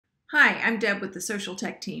Hi, I'm Deb with the Social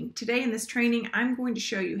Tech team. Today in this training, I'm going to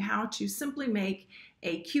show you how to simply make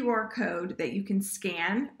a QR code that you can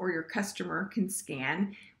scan or your customer can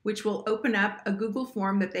scan, which will open up a Google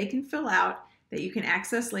form that they can fill out that you can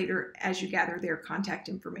access later as you gather their contact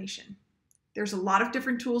information. There's a lot of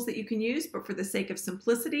different tools that you can use, but for the sake of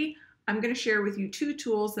simplicity, I'm going to share with you two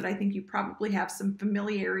tools that I think you probably have some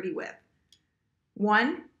familiarity with.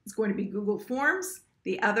 One is going to be Google Forms.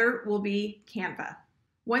 The other will be Canva.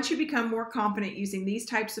 Once you become more confident using these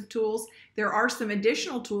types of tools, there are some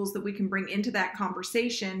additional tools that we can bring into that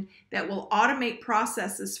conversation that will automate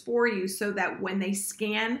processes for you so that when they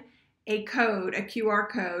scan a code, a QR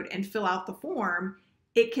code, and fill out the form,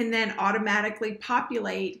 it can then automatically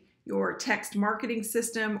populate your text marketing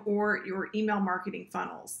system or your email marketing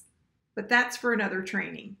funnels. But that's for another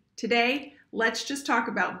training. Today, let's just talk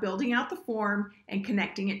about building out the form and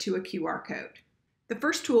connecting it to a QR code. The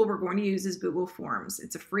first tool we're going to use is Google Forms.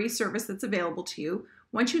 It's a free service that's available to you.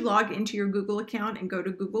 Once you log into your Google account and go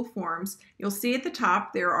to Google Forms, you'll see at the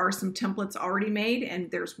top there are some templates already made, and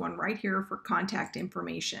there's one right here for contact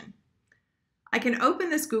information. I can open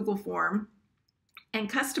this Google form and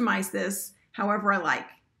customize this however I like.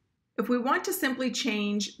 If we want to simply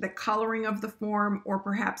change the coloring of the form or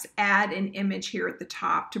perhaps add an image here at the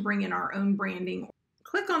top to bring in our own branding,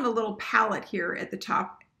 click on the little palette here at the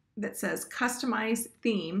top that says Customize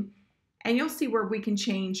Theme, and you'll see where we can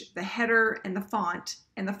change the header and the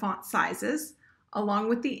font sizes, along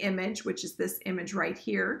with the image, which is this image right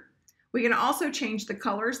here. We can also change the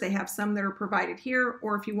colors. They have some that are provided here,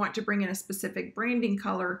 or if you want to bring in a specific branding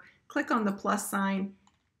color, click on the plus sign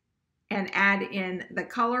and add in the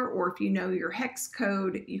color, or if you know your hex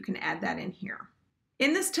code, you can add that in here.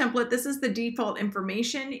 In this template, this is the default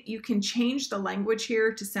information. You can change the language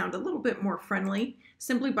here to sound a little bit more friendly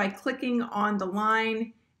simply by clicking on the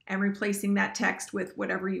line and replacing that text with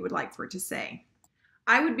whatever you would like for it to say.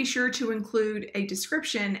 I would be sure to include a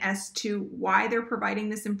description as to why they're providing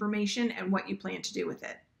this information and what you plan to do with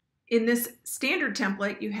it. In this standard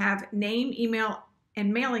template, you have name, email,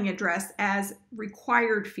 and mailing address as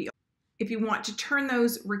required fields. If you want to turn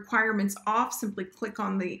those requirements off, simply click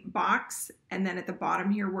on the box, and then at the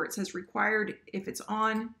bottom here where it says required, if it's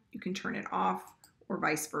on, you can turn it off, or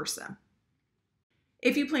vice versa.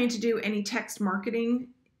 If you plan to do any text marketing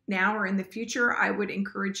now or in the future, I would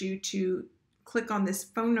encourage you to click on this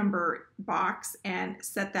phone number box and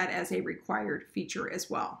set that as a required feature as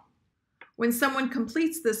well. When someone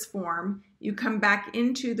completes this form, you come back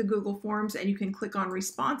into the Google Forms and you can click on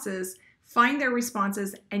responses, find their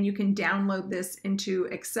responses, and you can download this into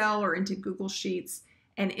Excel or into Google Sheets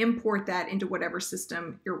and import that into whatever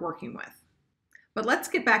system you're working with. But let's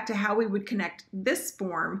get back to how we would connect this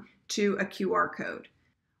form to a QR code.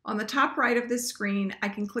 On the top right of this screen, I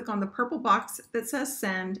can click on the purple box that says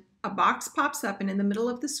send. A box pops up, and in the middle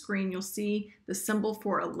of the screen, you'll see the symbol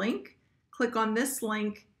for a link. Click on this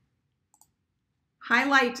link,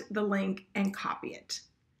 highlight the link, and copy it.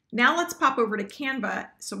 Now let's pop over to Canva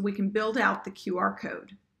so we can build out the QR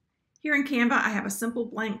code. Here in Canva, I have a simple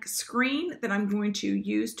blank screen that I'm going to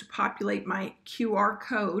use to populate my QR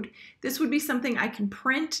code. This would be something I can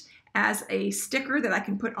print as a sticker that I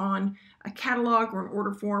can put on a catalog or an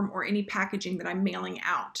order form or any packaging that I'm mailing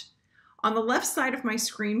out. On the left side of my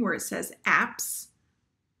screen where it says Apps,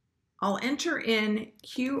 I'll enter in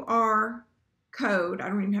QR code. I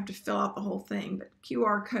don't even have to fill out the whole thing, but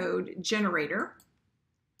QR code generator.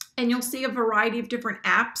 And you'll see a variety of different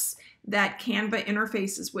apps that Canva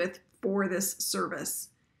interfaces with for this service.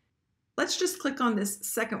 Let's just click on this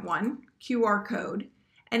second one, QR code.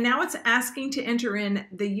 And now it's asking to enter in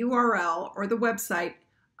the URL or the website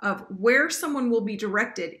of where someone will be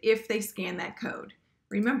directed if they scan that code.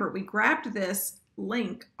 Remember, we grabbed this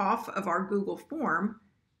link off of our Google form.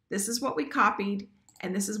 This is what we copied,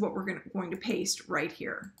 and this is what we're going to paste right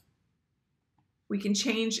here. We can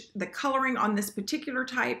change the coloring on this particular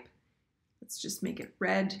type. Let's just make it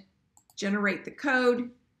red, generate the code,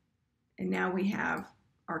 and now we have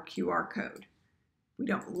our QR code. We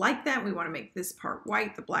don't like that. We want to make this part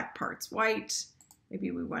white, the black part's white. Maybe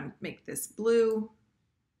we want to make this blue.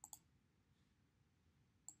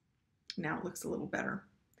 Now it looks a little better.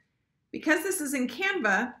 Because this is in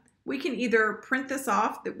Canva, we can either print this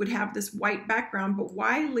off that would have this white background, but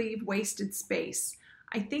why leave wasted space?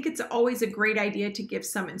 I think it's always a great idea to give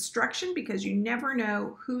some instruction because you never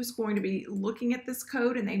know who's going to be looking at this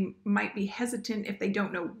code and they might be hesitant if they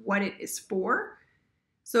don't know what it is for.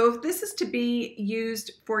 So if this is to be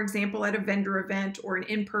used, for example, at a vendor event or an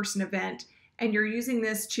in-person event, and you're using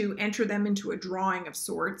this to enter them into a drawing of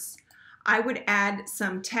sorts, I would add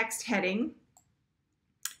some text heading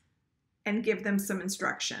and give them some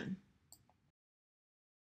instruction.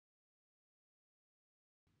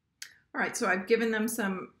 All right, so I've given them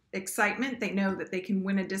some excitement. They know that they can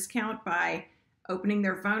win a discount by opening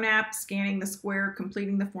their phone app, scanning the square,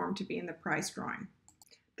 completing the form to be in the prize drawing.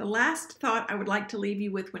 The last thought I would like to leave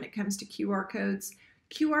you with when it comes to QR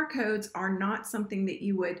codes are not something that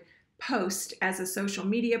you would post as a social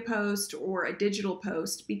media post or a digital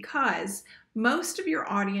post, because most of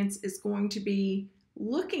your audience is going to be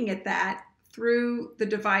looking at that through the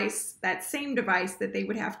device, that same device that they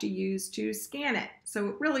would have to use to scan it. So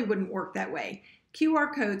it really wouldn't work that way.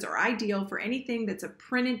 QR codes are ideal for anything that's a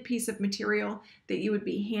printed piece of material that you would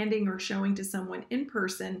be handing or showing to someone in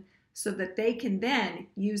person so that they can then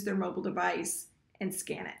use their mobile device and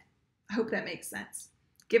scan it. I hope that makes sense.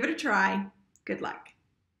 Give it a try. Good luck.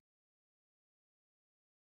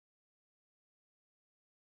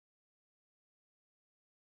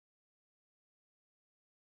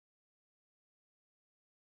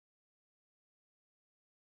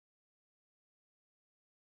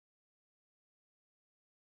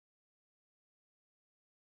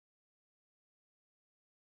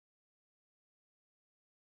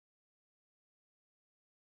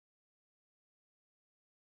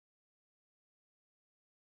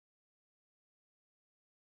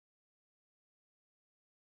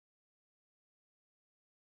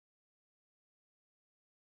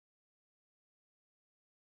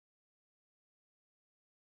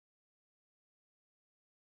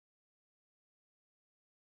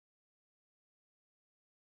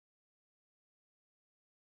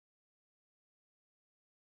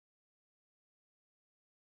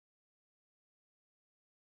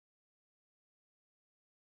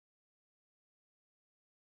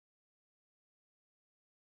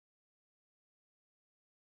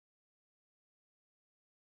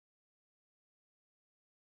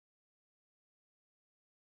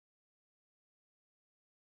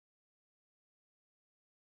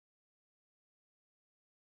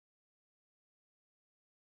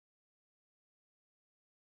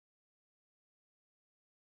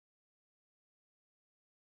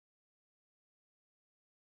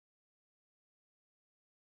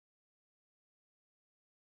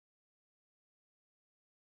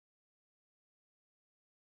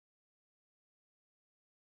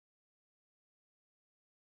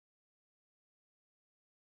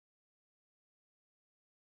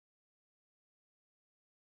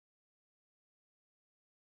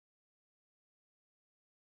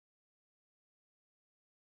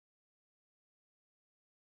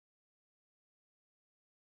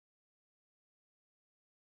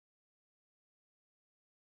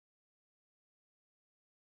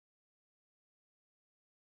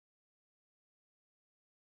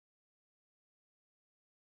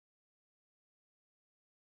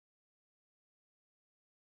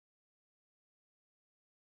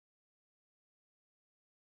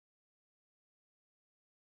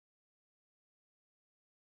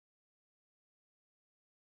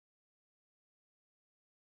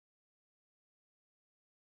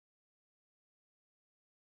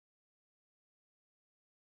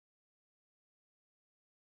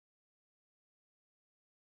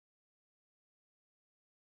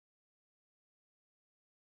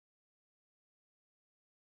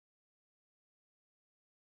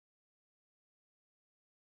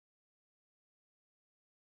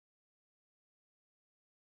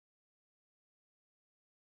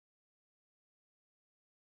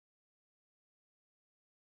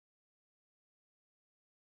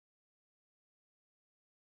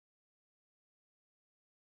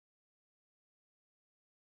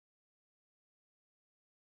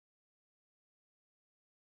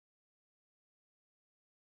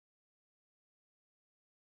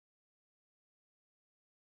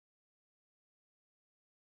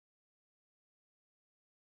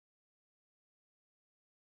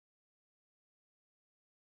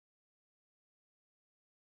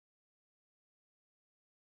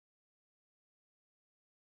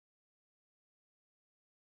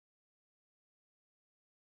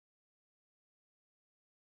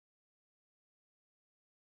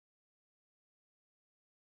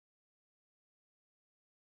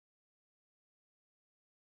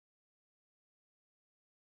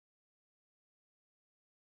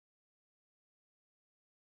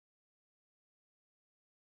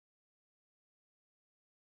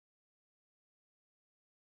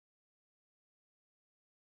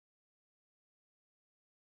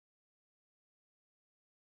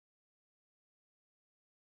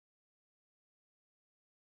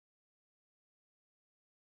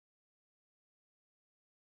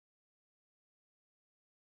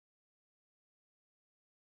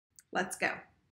 Let's go.